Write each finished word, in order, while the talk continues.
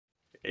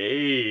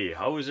Hey,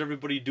 how is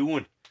everybody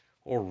doing?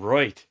 All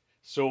right.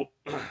 So,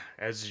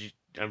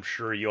 I'm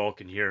sure you all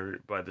can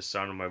hear by the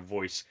sound of my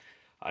voice,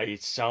 I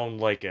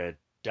sound like a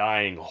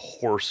dying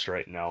horse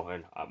right now,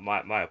 and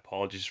my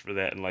apologies for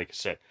that. And like I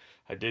said,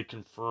 I did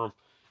confirm,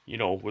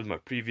 with my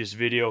previous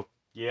video,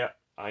 yeah,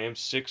 I am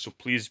sick, so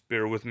please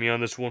bear with me on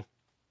this one.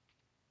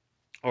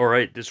 All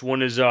right, this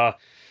one is kind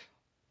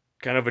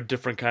of a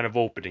different kind of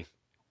opening.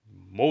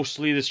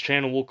 Mostly this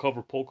channel will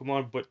cover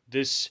Pokemon, but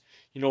this,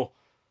 you know,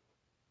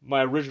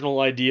 my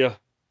original idea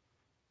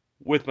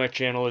with my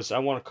channel is I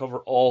want to cover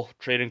all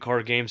trading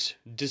card games,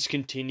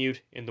 discontinued,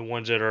 and the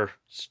ones that are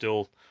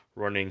still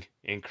running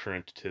and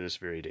current to this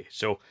very day.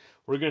 So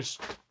we're going to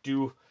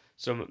do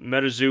some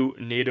Metazoo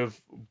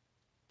Native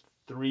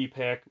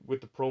 3-pack with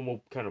the promo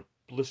kind of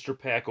blister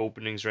pack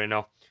openings right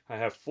now. I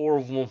have 4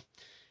 of them,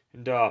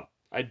 and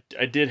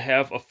I did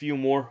have a few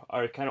more.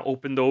 I kind of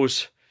opened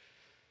those.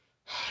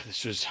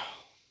 This was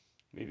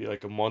maybe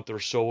like a month or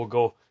so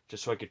ago,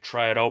 just so I could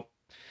try it out,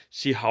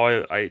 see how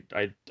I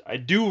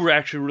do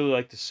actually really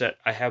like the set.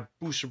 I have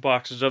booster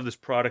boxes of this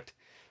product,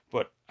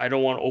 but I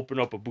don't want to open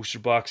up a booster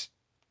box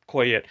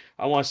quite yet.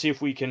 I want to see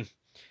if we can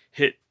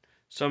hit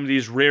some of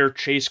these rare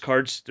chase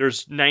cards.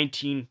 There's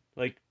 19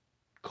 like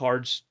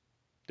cards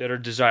that are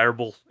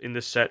desirable in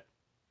this set,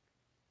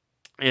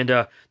 and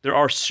there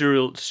are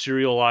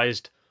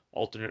serialized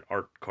alternate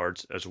art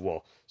cards as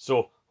well.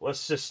 So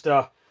let's just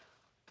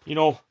you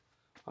know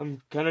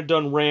I'm kind of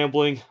done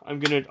rambling. I'm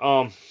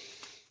gonna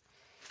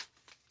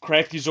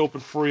crack these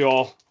open for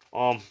y'all.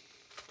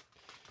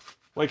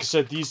 Like I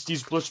said,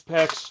 these blister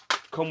packs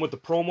come with a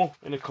promo,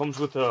 and it comes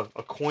with a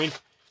coin.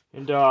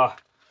 And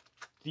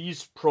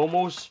these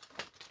promos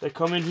that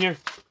come in here,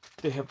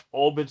 they have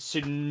all been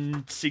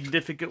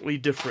significantly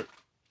different.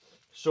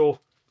 So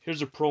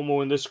here's a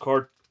promo in this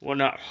card. Well,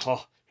 not.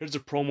 Here's a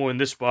promo in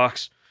this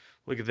box.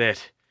 Look at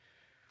that.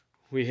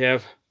 We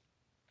have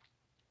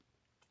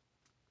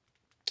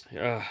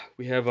a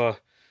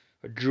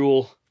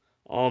jewel.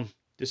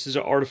 This is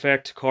an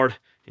artifact card,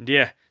 and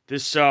yeah,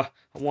 this I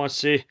want to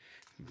say,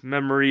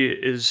 memory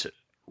is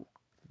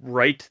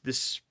right.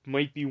 This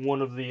might be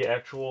one of the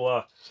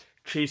actual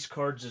chase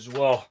cards as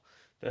well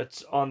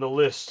that's on the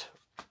list.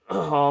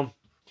 And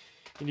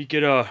you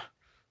get a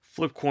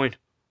flip coin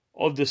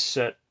of this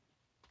set,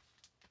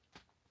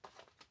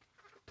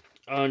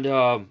 and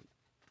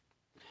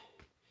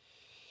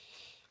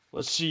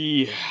let's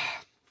see,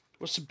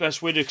 what's the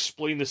best way to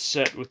explain this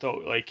set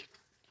without like,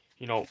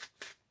 you know,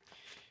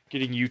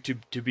 getting YouTube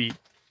to be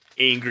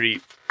angry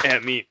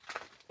at me.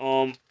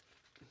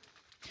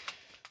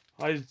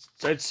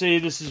 I'd say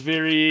this is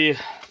very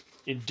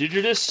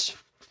indigenous.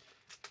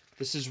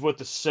 This is what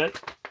the set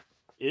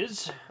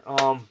is.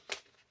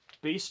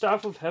 Based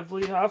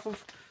heavily off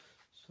of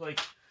like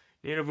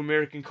Native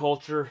American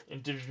culture,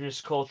 indigenous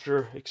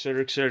culture,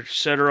 etc., etc.,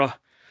 etc.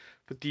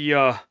 But the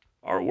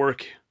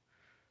artwork,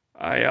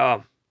 I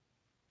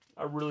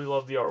really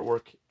love the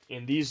artwork.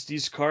 And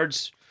these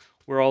cards,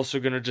 we're also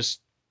gonna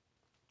just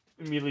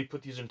immediately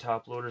put these in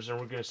top loaders, and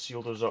we're gonna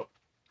seal those up.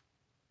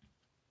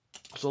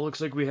 So it looks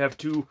like we have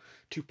two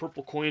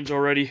purple coins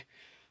already.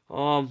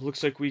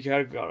 Looks like we got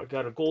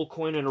a gold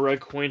coin and a red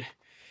coin.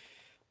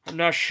 I'm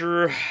not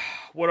sure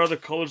what other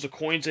colors of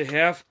coins they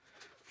have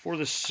for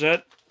the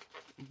set,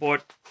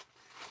 but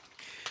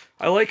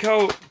I like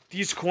how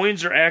these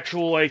coins are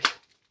actual, like,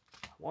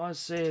 I want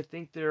to say, I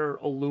think they're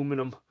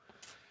aluminum.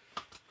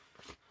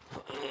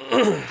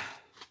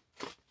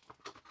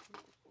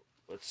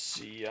 Let's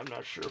see, I'm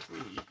not sure if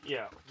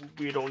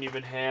we don't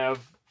even have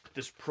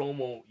this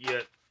promo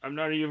yet. I'm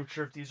not even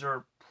sure if these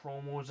are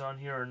promos on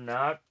here or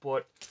not,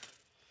 but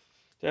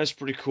that's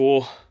pretty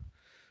cool.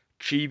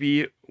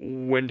 Chibi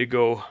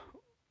Wendigo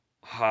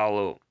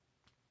Holo.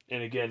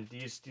 And again,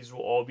 these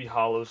will all be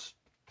holos.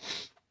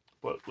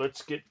 But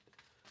let's get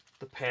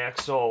the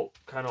packs all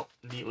kind of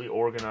neatly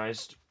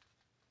organized.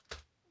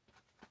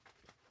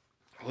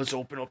 Let's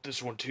open up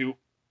this one too.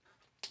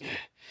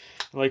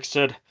 Like I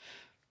said,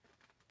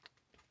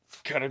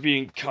 kind of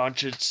being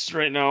conscious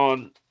right now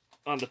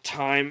on the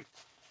time,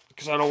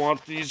 because I don't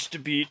want these to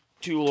be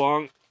too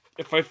long.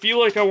 If I feel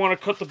like I want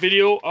to cut the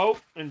video out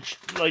and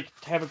like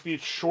have it be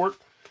short,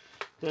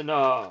 then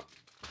I'll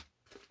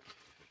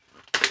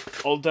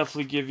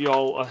definitely give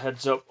y'all a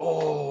heads up.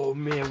 Oh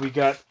man, we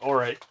got, all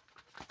right.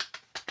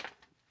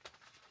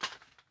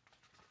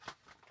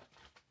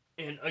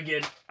 And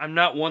again, I'm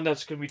not one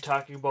that's going to be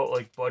talking about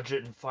like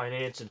budget and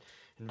finance and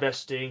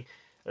investing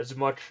as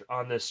much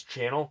on this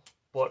channel,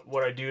 but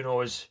what I do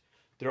know is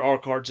there are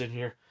cards in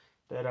here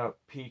that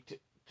peaked,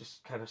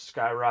 just kind of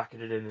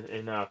skyrocketed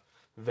in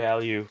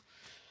value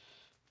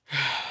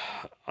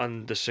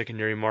on the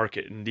secondary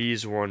market. And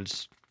these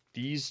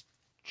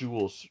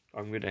jewels,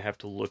 I'm going to have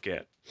to look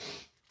at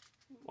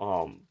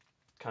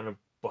kind of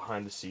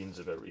behind the scenes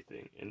of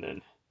everything. And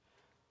then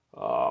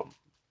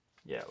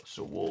yeah,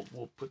 so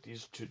we'll put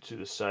these to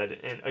the side.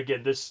 And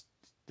again, this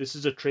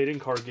is a trading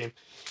card game.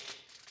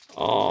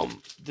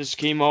 This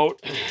came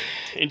out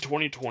in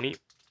 2020,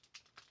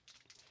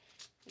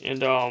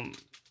 and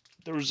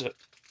there was a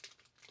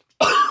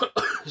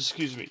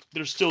excuse me,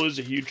 there still is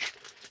a huge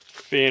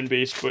fan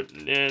base, but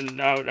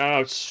now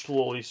it's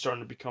slowly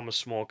starting to become a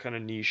small kind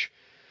of niche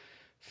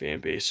fan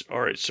base.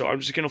 All right, so I'm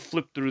just gonna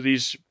flip through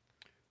these.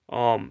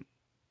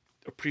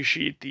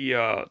 Appreciate the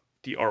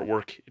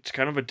artwork. It's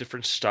kind of a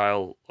different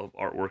style of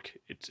artwork.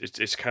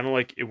 It's kind of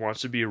like it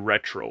wants to be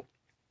retro,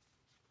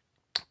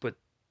 but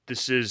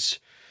this is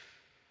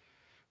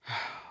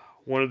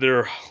one of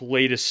their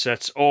latest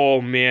sets.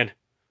 Oh man,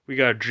 we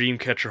got a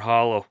Dreamcatcher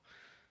Holo.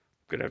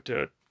 Gonna have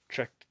to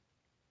check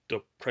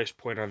the price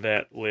point on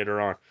that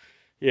later on.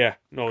 Yeah,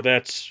 no,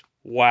 that's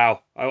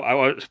wow.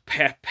 I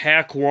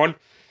pack one.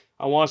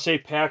 I want to say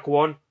pack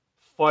one,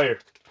 fire.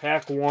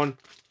 Pack one,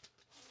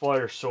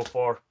 fire so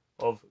far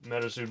of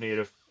Metazoo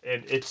Native,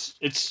 and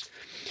it's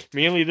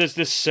mainly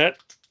this set.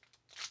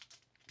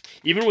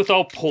 Even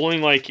without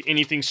pulling like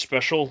anything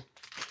special,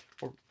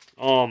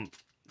 um,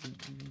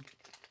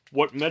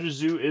 what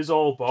Metazoo is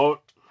all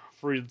about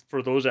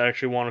for those that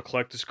actually want to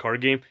collect this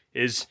card game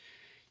is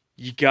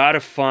you gotta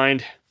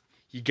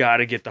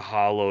get the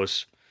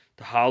holos.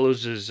 The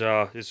holos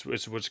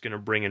is what's gonna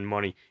bring in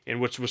money. And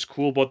what's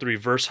cool about the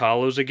reverse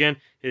holos again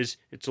is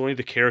it's only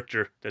the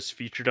character that's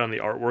featured on the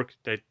artwork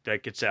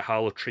that gets that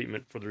holo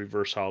treatment for the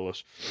reverse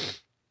holos.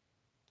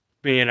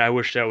 Man, I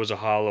wish that was a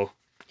holo.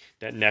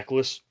 That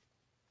necklace.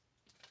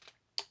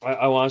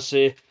 I want to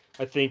say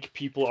I think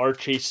people are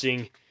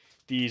chasing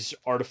these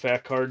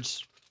artifact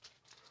cards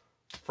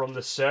from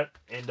the set,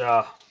 and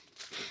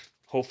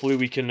hopefully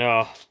we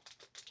can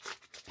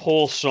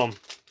pull some.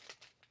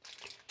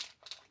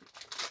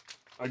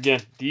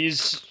 Again,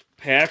 these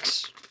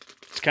packs,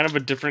 it's kind of a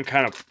different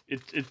kind of,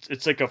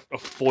 it's like a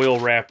foil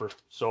wrapper.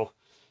 So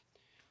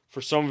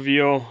for some of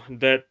you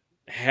that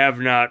have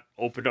not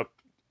opened up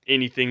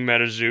anything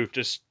Metazoo,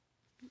 just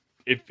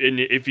if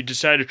you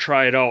decide to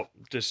try it out,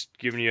 just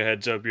giving you a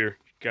heads up here,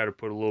 you got to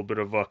put a little bit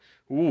of a,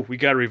 ooh, we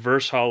got a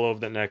reverse holo of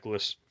that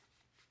necklace.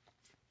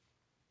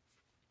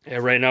 Yeah,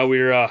 right now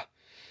we're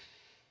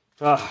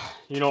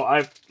you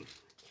know,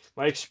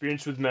 my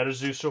experience with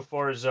Metazoo so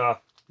far is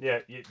yeah,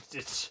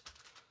 it's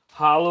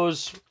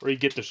holos where you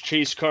get those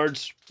chase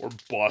cards or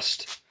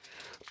bust.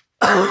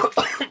 I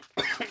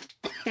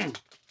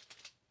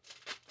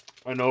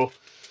know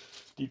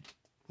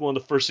one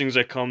of the first things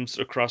that comes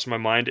across my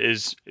mind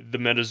is the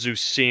Metazoo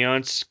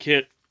Seance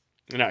kit.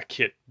 Not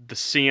kit, the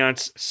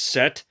Seance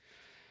set.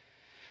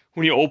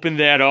 When you open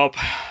that up,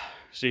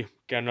 see,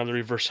 got another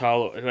reverse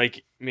holo.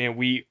 Like, man,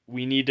 we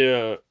need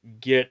to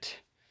get.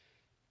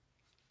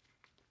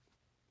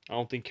 I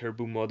don't think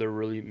Caribou Mother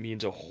really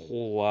means a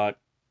whole lot.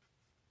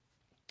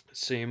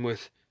 Same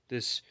with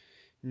this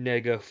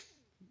Nega,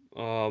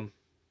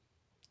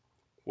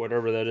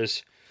 whatever that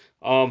is.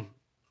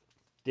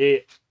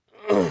 They,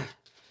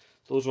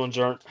 those ones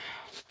aren't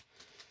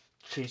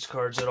chase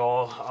cards at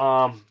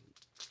all.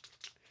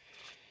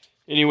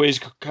 Anyways,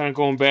 kind of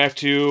going back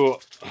to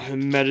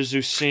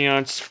Metazoo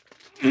Seance,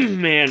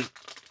 man,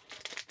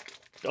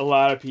 a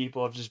lot of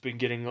people have just been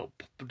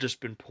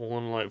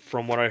pulling, like,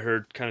 from what I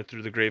heard kind of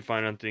through the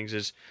grapevine on things,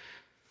 is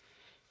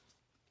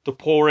the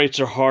pull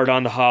rates are hard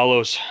on the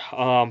holos.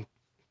 I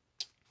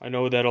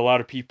know that a lot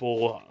of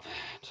people,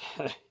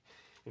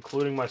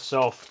 including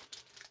myself,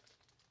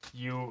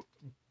 you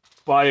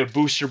buy a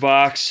booster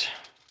box,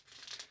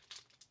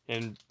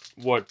 and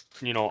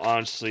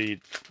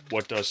honestly,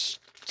 what does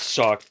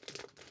suck,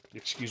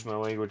 excuse my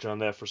language on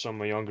that for some of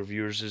my younger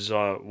viewers, is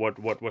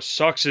what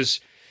sucks is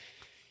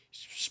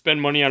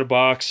spend money on a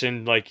box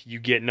and like you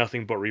get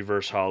nothing but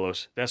reverse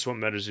holos. That's what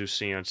Metazoo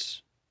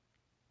Seance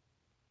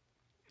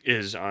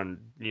is on,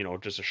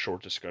 just a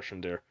short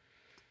discussion there.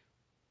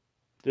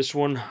 This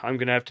one, I'm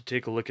gonna have to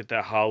take a look at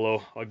that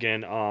holo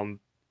again,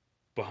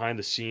 behind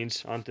the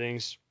scenes on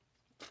things.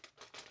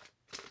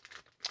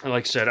 And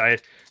like I said, I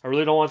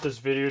really don't want this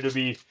video to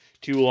be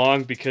too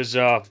long because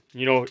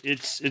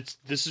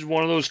this is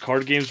one of those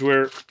card games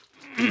where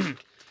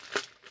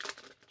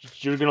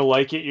you're gonna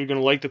like it. You're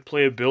gonna like the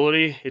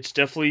playability. It's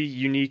definitely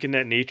unique in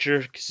that nature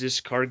because this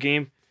card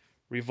game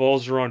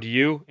revolves around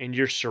you and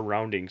your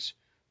surroundings.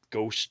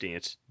 Ghost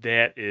Dance.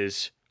 That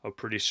is a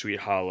pretty sweet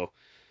holo.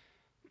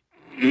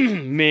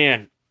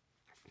 Man,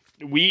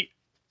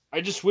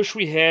 I just wish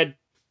we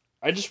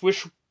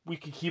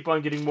could keep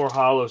on getting more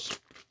holos.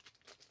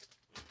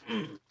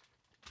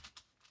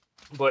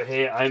 But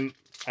hey, I'm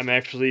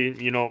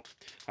actually,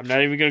 I'm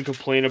not even gonna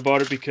complain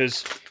about it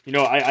because,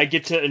 I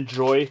get to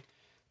enjoy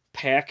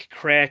pack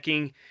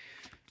cracking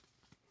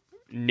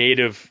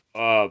native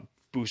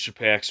booster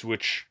packs,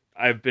 which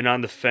I've been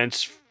on the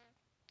fence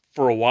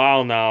for a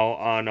while now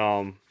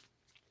on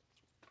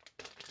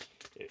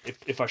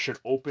if I should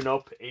open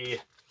up a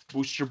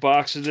booster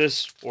box of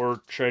this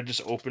or should I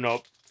just open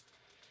up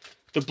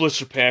the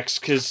blister packs,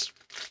 because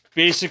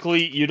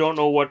basically you don't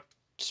know what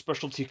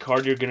specialty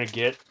card you're gonna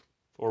get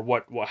or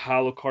what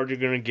holo card you're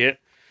gonna get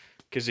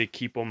because they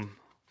keep them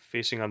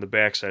facing on the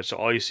backside, so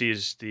all you see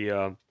is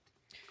the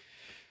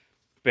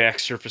back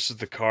surface of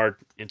the card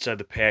inside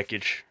the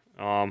package.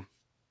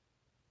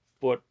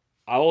 But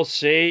I will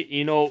say,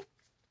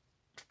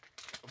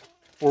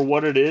 for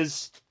what it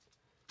is,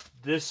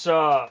 this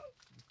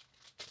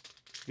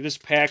this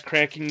pack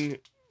cracking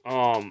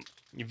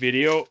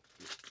video,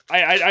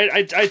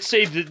 I'd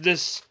say that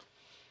this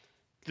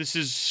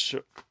is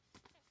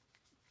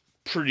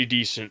pretty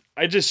decent.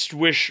 I just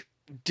wish,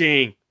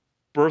 dang,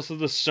 Birth of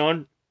the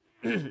Sun.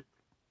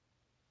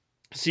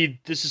 See,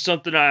 this is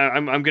something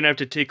I'm gonna have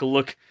to take a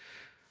look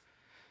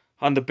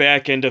on the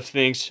back end of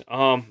things.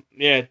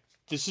 Yeah,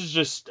 this is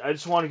just, I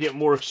just want to get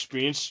more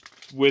experience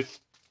with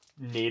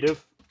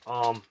Native,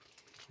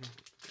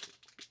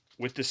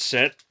 with this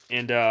set,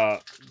 and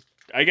I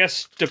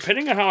guess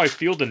depending on how I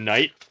feel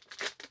tonight,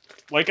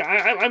 like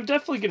I'm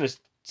definitely gonna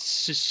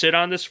sit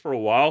on this for a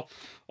while.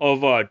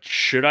 Of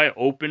should I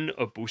open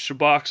a booster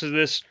box of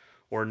this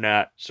or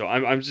not? So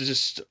I'm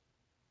just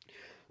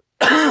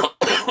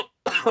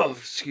oh,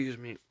 excuse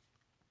me.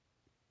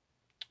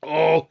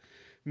 Oh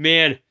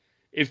man,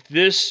 if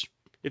this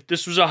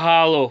was a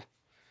holo,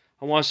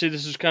 I want to say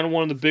this is kind of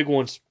one of the big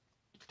ones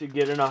to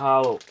get in a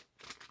holo.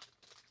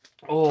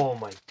 Oh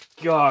my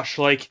gosh,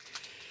 like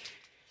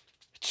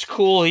it's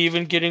cool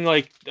even getting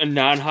like a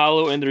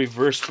non-holo in the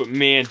reverse, but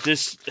man,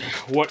 this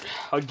what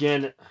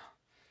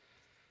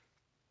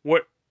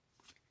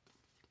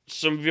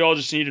some of y'all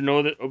just need to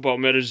know that about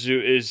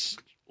Metazoo is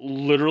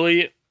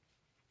literally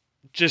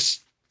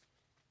just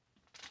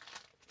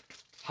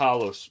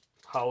holos.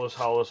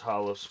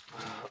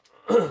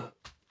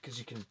 Because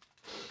you can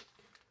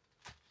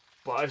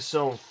buy,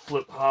 sell, and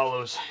flip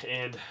holos,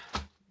 and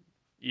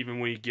even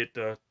when you get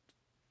the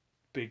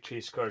big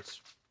chase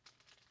cards.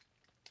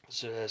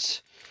 So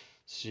let's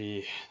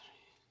see.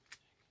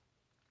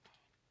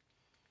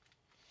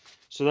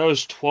 So that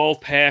was 12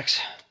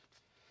 packs.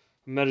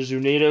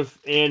 Metazoo Native,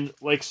 and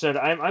like I said,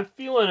 I'm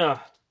feeling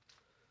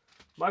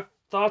my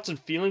thoughts and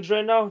feelings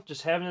right now,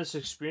 just having this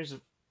experience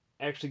of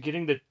actually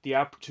getting the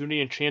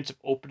opportunity and chance of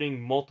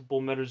opening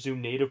multiple Metazoo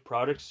Native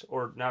products,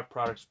 or not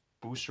products,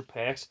 booster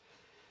packs.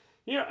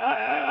 You know,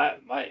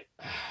 I'm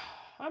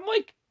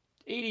like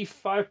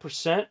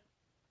 85%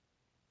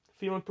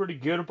 feeling pretty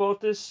good about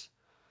this.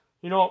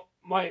 You know,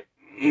 my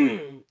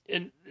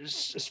and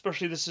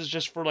especially this is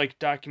just for like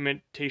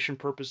documentation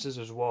purposes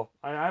as well.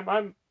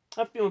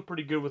 I'm feeling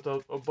pretty good with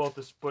about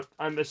this, but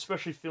I'm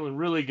especially feeling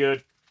really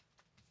good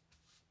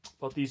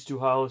about these two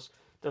holos.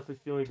 Definitely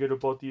feeling good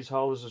about these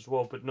holos as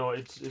well. But no,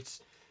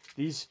 it's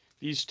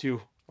these two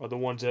are the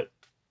ones that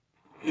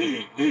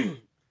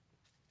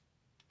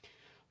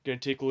gonna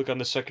take a look on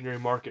the secondary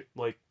market.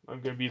 Like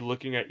I'm gonna be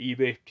looking at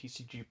eBay,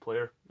 TCG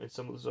Player, and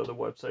some of those other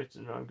websites,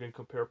 and I'm gonna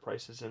compare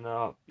prices and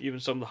even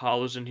some of the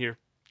holos in here.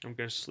 I'm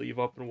gonna sleeve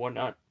up and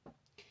whatnot.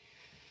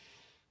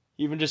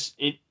 Even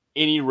just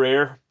any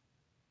rare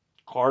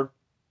card,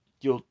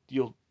 you'll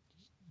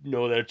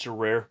know that it's a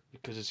rare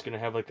because it's gonna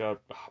have like a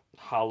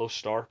holo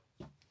star.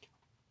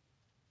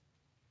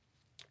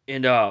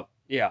 And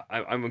yeah,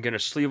 I'm gonna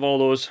sleeve all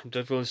those. I'm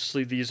definitely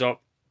sleeve these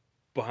up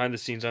behind the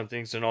scenes on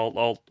things, and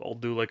I'll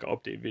do like an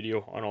update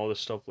video on all this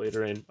stuff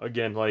later. And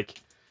again, like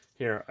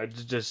here, I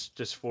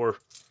just for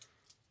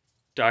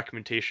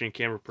documentation and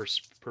camera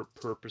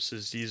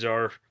purposes, these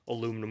are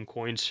aluminum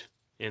coins,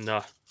 and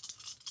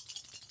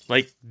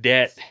like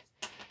that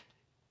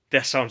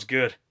sounds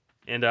good,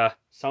 and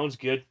sounds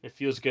good. It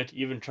feels good to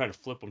even try to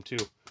flip them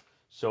too.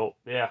 So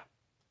yeah,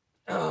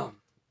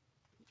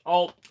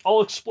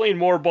 I'll explain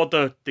more about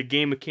the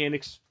game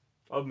mechanics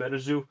of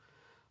Metazoo.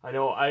 I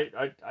know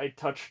I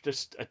touched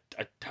just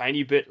a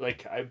tiny bit.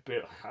 Like I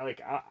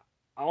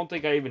don't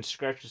think I even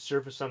scratched the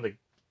surface on the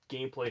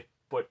gameplay.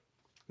 But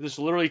this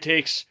literally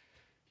takes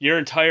your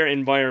entire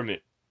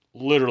environment,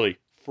 literally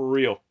for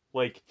real.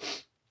 Like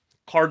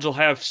cards will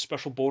have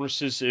special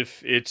bonuses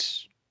if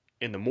it's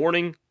in the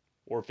morning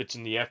or if it's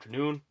in the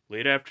afternoon,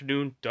 late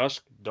afternoon,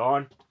 dusk,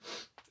 dawn.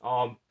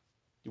 Um,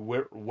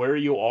 where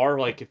you are,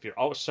 like if you're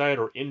outside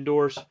or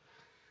indoors.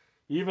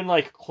 Even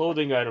like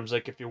clothing items,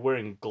 like if you're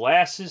wearing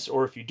glasses,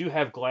 or if you do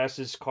have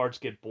glasses, cards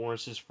get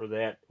bonuses for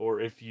that.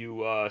 Or if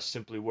you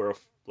simply wear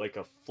like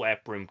a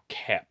flat brim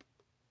cap,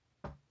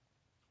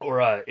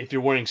 or if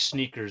you're wearing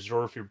sneakers,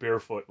 or if you're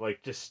barefoot,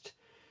 like just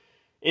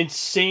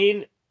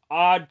insane,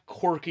 odd,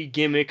 quirky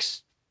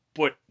gimmicks,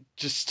 but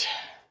just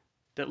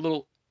that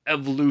little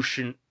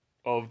evolution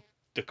of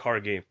the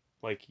card game.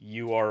 Like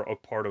you are a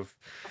part of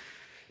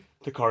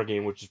the card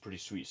game, which is pretty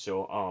sweet.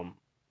 So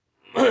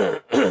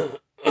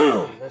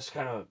that's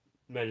kind of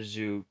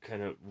Metazoo,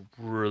 kind of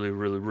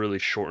really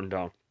shortened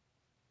down.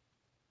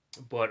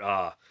 But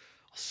I'll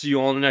see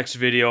you all in the next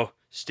video.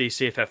 Stay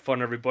safe, have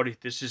fun, everybody.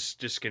 This is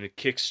just gonna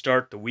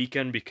kickstart the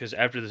weekend because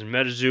after this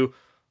Metazoo,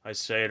 I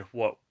said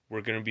what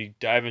we're gonna be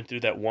diving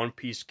through that One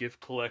Piece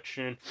gift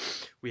collection.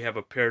 We have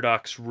a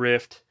Paradox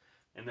Rift.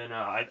 And then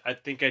I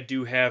think I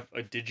do have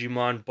a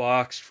Digimon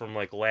box from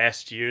like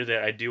last year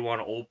that I do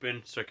want to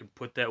open so I can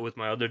put that with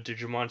my other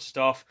Digimon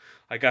stuff.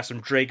 I got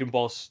some Dragon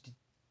Ball Z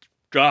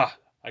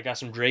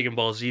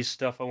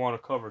stuff I want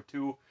to cover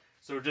too.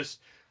 So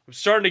I'm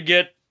starting to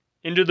get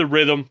into the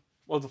rhythm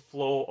of the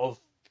flow of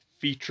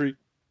featuring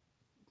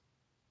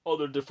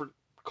other different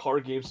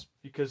card games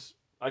because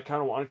I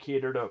kind of want to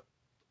cater to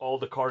all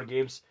the card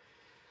games.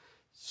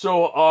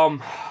 So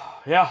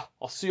yeah,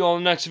 I'll see you all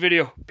in the next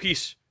video.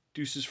 Peace.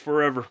 Deuces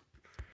forever.